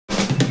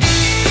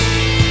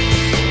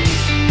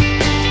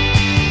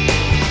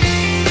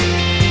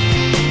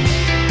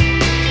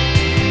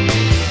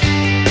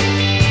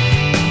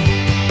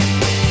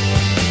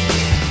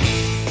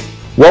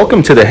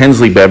Welcome to the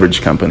Hensley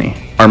Beverage Company.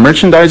 Our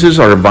merchandisers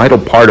are a vital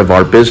part of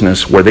our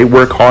business where they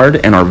work hard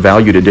and are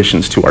valued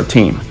additions to our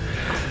team.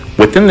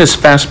 Within this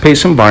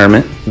fast-paced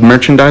environment,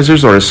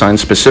 merchandisers are assigned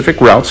specific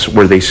routes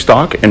where they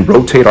stock and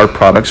rotate our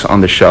products on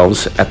the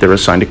shelves at their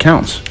assigned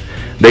accounts.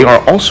 They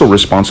are also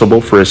responsible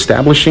for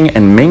establishing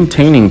and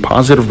maintaining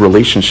positive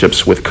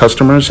relationships with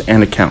customers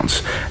and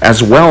accounts,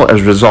 as well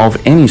as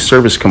resolve any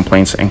service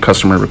complaints and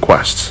customer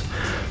requests.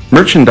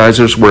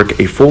 Merchandisers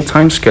work a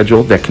full-time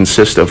schedule that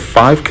consists of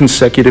 5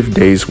 consecutive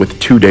days with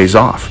 2 days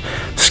off.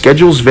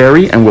 Schedules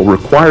vary and will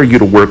require you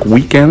to work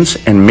weekends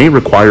and may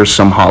require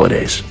some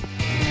holidays.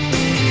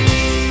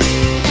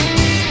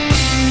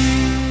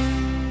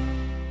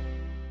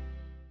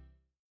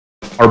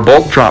 Our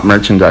bulk drop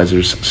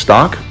merchandisers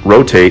stock,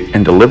 rotate,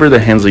 and deliver the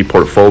Hensley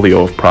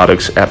portfolio of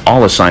products at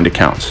all assigned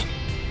accounts.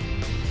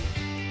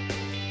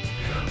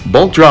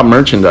 Bulk drop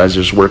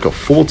merchandisers work a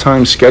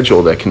full-time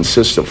schedule that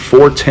consists of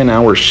 4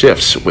 10-hour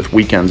shifts with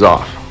weekends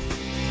off.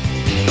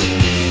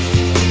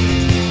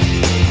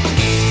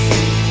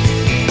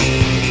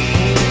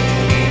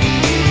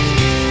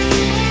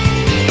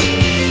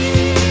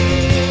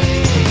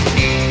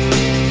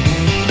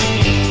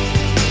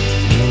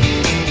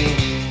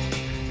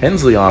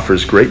 Hensley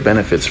offers great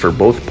benefits for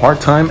both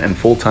part-time and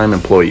full-time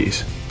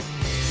employees.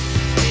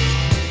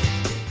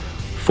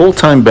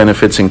 Full-time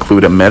benefits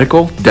include a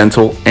medical,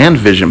 dental, and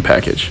vision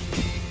package.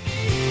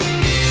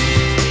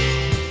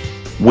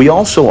 We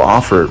also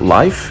offer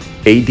life,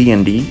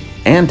 AD&D,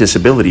 and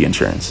disability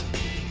insurance.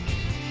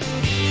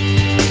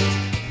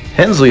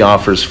 Hensley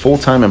offers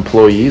full-time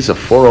employees a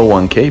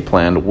 401k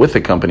plan with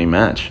a company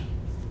match.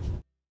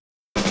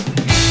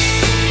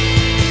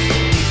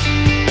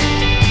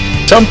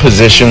 Some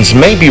positions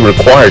may be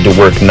required to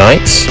work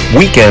nights,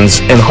 weekends,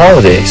 and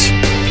holidays.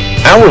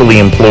 Hourly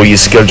employees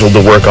scheduled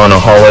to work on a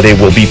holiday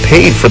will be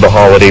paid for the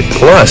holiday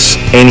plus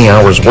any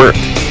hours worked.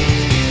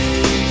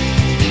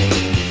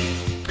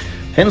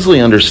 Hensley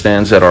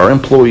understands that our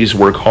employees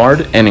work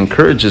hard and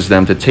encourages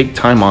them to take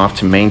time off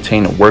to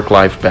maintain a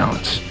work-life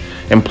balance.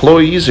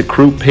 Employees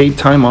accrue paid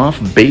time off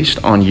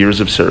based on years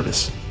of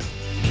service.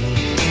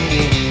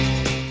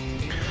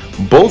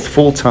 Both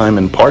full-time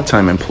and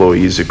part-time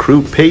employees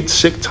accrue paid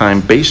sick time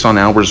based on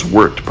hours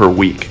worked per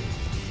week.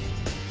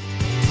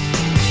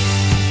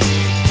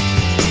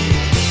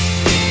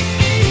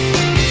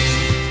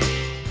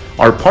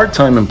 Our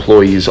part-time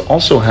employees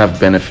also have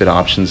benefit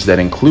options that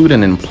include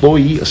an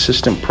employee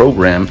assistant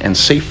program and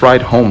Safe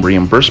Ride Home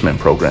reimbursement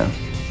program.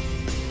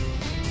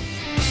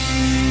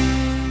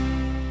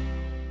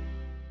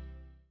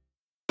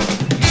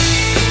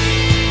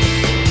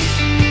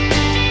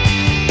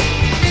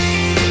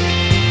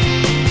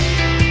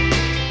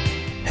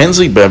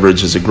 Hensley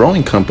Beverage is a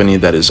growing company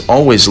that is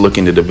always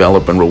looking to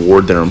develop and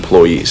reward their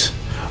employees.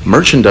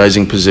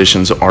 Merchandising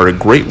positions are a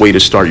great way to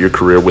start your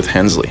career with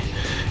Hensley.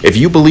 If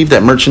you believe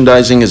that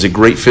merchandising is a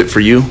great fit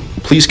for you,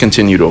 please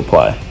continue to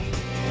apply.